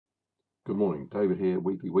Good morning, David here,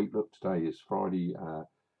 weekly week look. Today is Friday,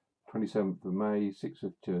 27th of May,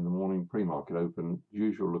 6:52 in the morning, pre-market open. As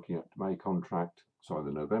usual, looking at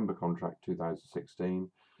the November contract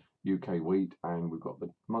 2016, UK wheat, and we've got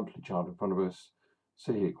the monthly chart in front of us.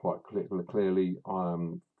 See here quite clearly,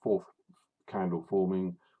 fourth candle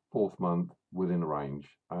forming, fourth month within a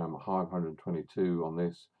range. High of 122 on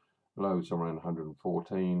this, low somewhere around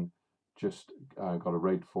 114. Just got a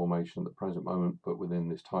red formation at the present moment, but within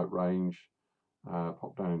this tight range.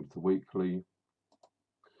 Pop down into the weekly.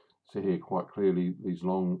 See here quite clearly these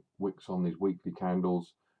long wicks on these weekly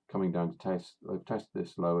candles coming down to test. They've tested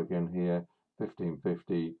this low again here,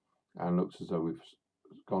 1550, and looks as though we've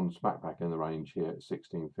gone smack back in the range here at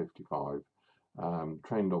 1655.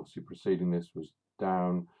 Trend obviously preceding this was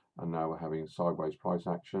down, and now we're having sideways price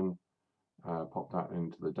action. Pop that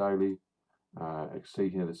into the daily. See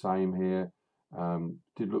here the same here.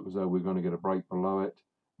 Did look as though we're going to get a break below it,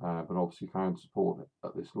 but obviously found support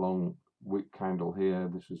at this long wick candle here.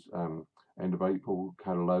 This is end of April,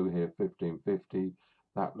 had a low here 1550.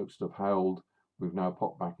 That looks to have held. We've now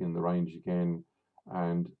popped back in the range again,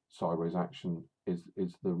 and sideways action is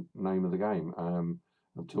the name of the game.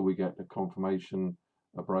 Until we get a confirmation,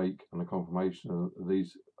 a break, and a confirmation of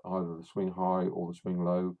these, either the swing high or the swing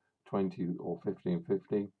low, 20 or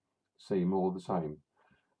 1550, see more of the same.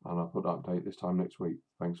 And I'll put an update this time next week.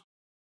 Thanks.